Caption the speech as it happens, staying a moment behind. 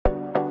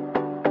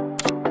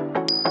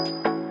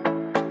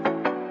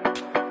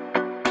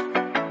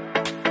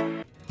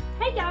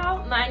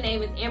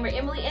name is Amber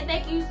Emily, and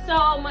thank you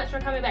so much for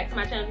coming back to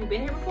my channel if you've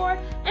been here before,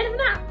 and if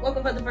not,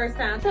 welcome for the first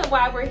time. So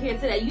why we're here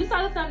today, you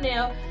saw the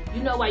thumbnail,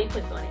 you know why you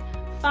clicked on it.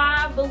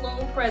 5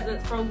 balloon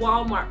presents from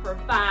Walmart for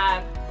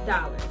 $5,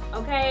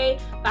 okay?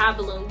 5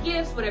 balloon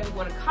gifts, whatever you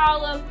want to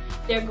call them.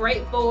 They're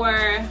great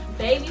for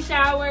baby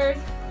showers,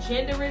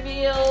 gender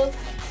reveals.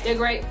 They're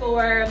great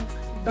for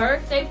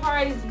birthday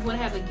parties if you want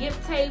to have a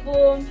gift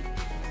table.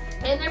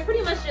 And they're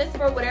pretty much just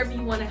for whatever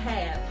you want to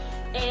have.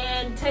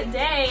 And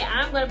today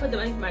I'm going to put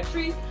them under my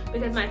tree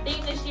because my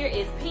theme this year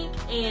is pink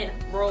and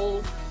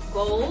rose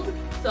gold.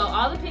 So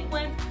all the pink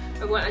ones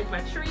are going under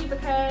my tree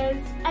because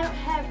I don't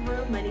have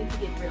real money to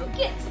get real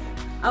gifts.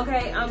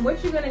 Okay,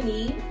 what you're going to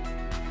need.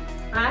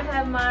 I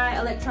have my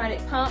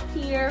electronic pump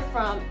here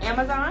from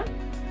Amazon.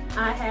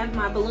 I have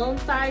my balloon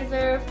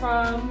sizer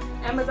from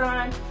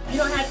Amazon. You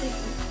don't have to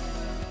use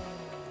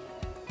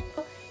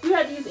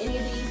any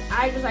of these.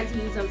 I just like to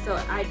use them so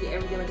I get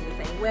everything looking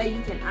the same way.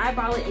 You can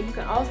eyeball it, and you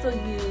can also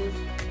use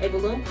a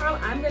balloon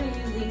pump. I'm going to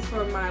use these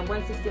for my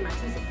 160 and my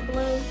 260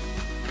 balloons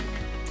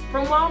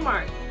from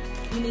Walmart.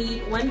 You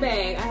need 1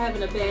 bag. I have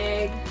in a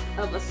bag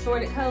of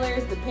assorted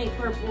colors, the pink,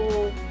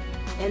 purple,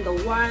 and the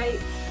white.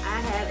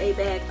 I have a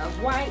bag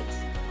of white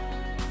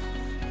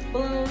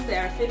balloons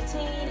that are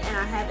 15, and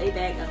I have a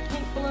bag of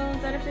pink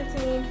balloons that are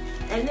 15.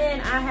 And then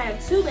I have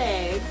 2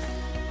 bags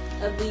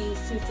of these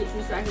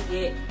 260 so I can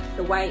get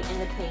the white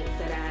and the pink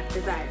that I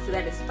desire. So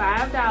that is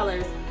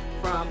 $5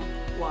 from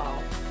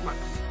Walmart.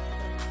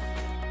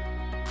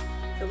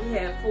 So we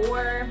have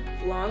 4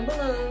 long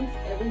balloons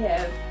and we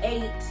have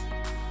 8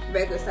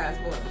 regular size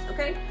balloons,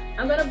 okay?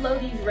 I'm gonna blow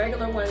these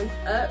regular ones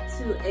up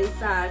to a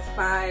size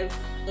 5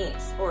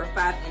 inch or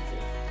 5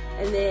 inches.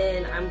 And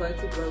then I'm going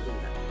to blow these up.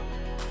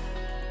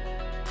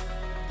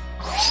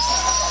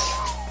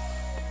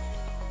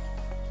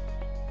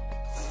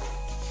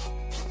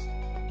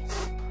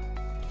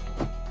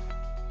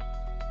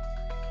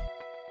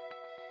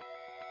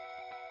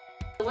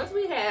 Once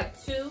we have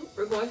 2,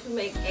 we're going to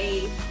make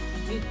a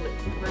duplet.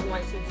 We're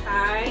going to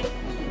tie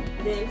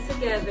them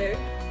together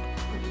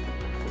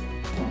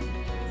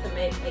to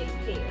make a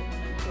pair.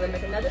 We're going to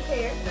make another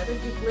pair, another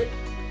duplet.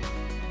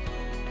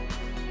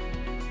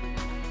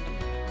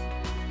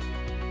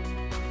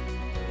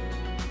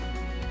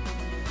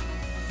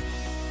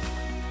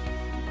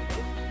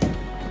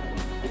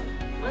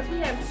 Once we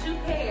have 2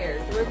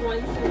 pairs, we're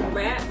going to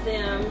wrap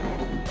them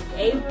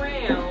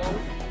around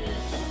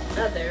each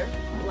other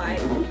like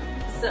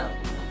so,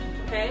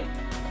 okay?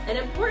 An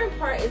important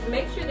part is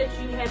make sure that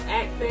you have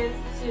access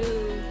to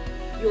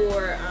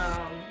your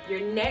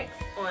necks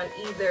on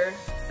either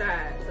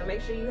side. So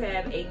make sure you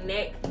have a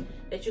neck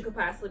that you could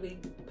possibly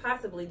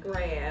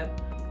grab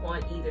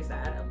on either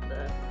side of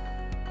the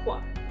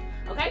quad.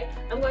 Okay?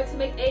 I'm going to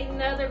make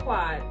another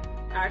quad,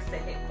 our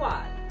second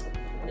quad.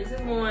 This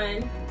is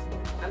one.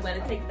 I'm going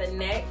to take the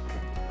neck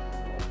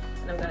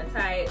and I'm going to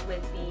tie it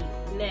with the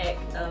neck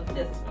of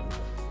this one.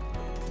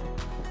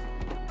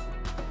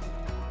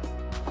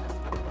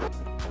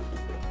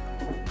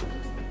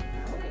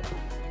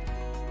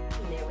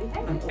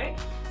 Okay.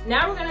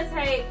 Now we're going to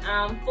take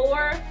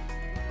 4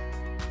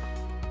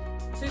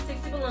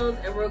 260 balloons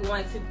and we're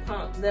going to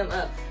pump them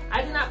up.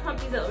 I do not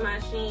pump these up with my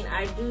machine.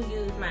 I do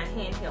use my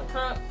handheld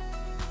pump.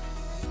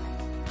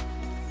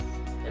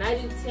 And I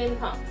do 10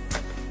 pumps.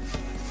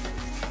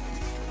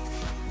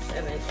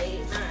 7,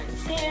 8, 9,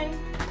 10.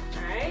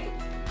 Alright.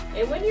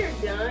 And when you're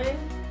done,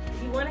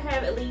 you want to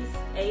have at least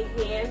a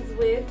hand's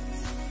width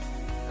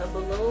of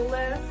balloon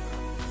left.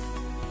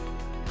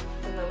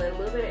 I'm going to let a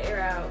little bit of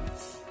air out.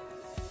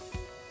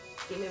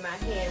 Give me my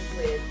hands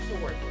width to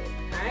work with.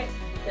 Alright,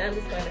 then I'm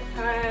just going to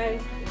tie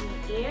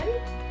the end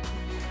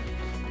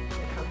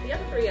and pump the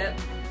other 3 up.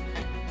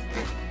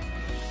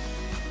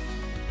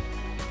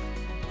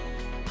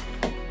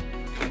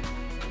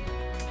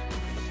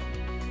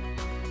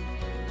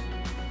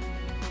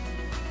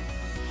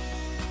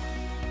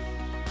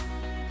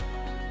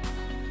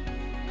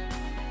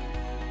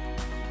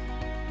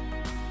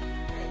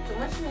 Alright, so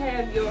once you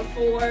have your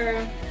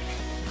 4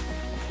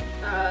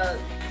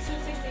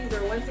 260s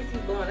or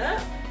 160s blown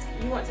up,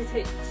 you want to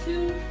take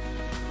 2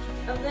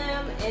 of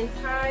them and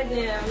tie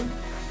them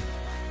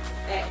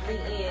at the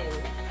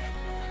end.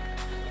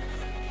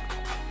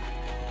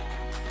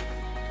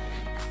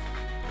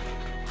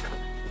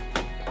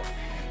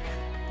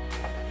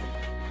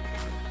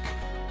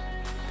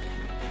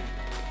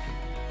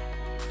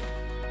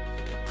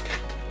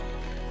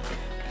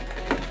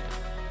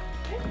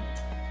 Okay.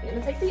 You're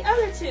going to take the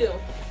other 2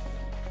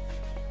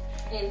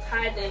 and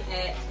tie them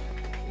at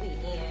the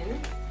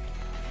end.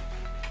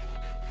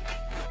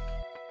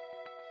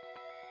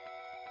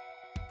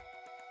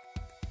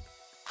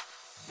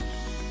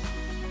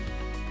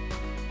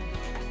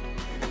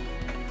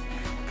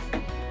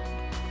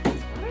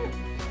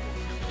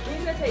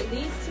 Take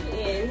these 2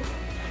 ends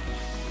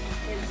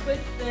and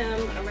twist them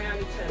around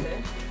each other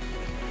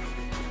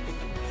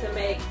to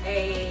make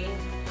a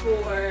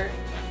 4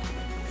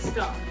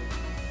 star.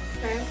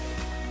 Okay?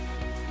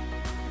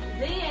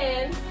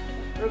 Then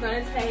we're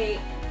going to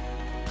take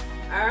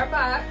our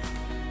box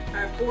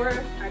our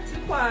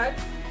two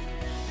quads.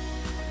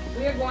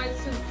 We are going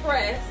to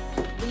press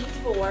these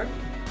 4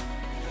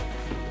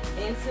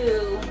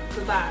 into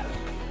the bottom.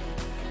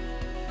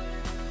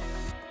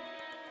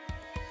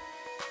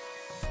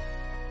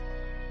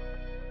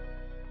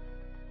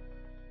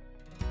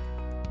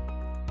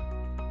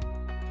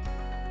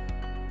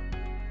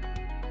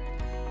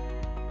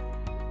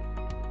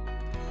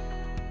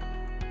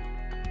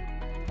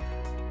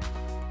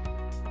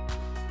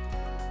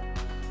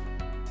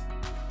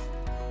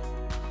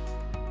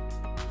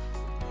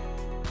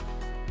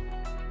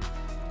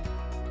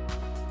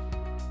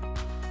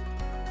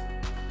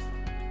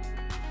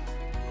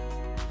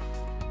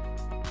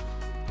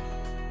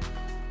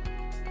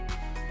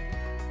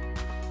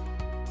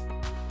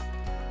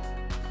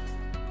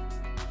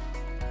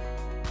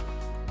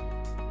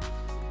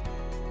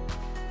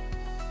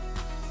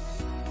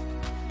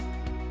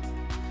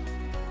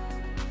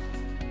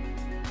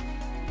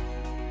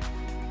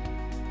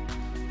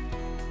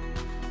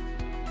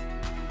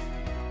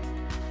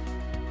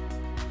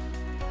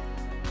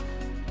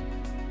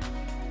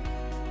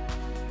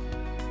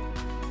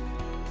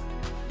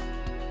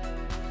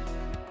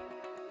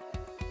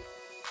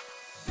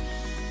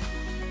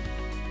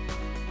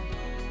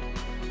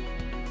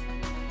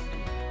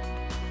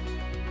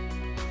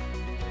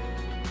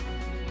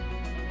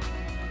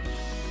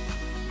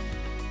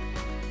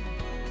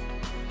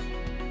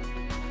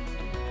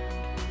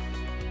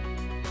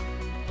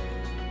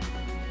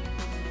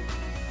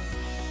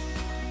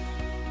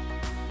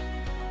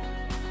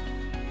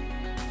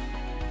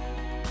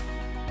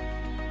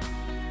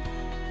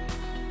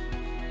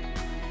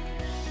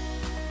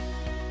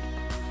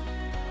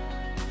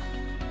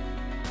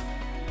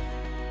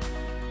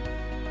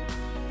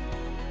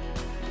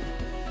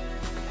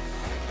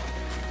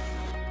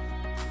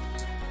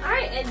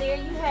 And there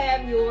you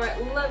have your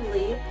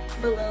lovely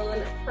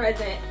balloon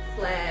present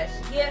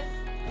 / gift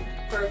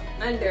for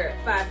under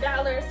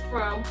 $5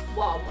 from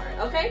Walmart.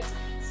 Okay,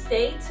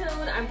 stay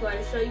tuned. I'm going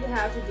to show you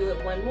how to do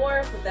it one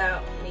more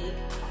without me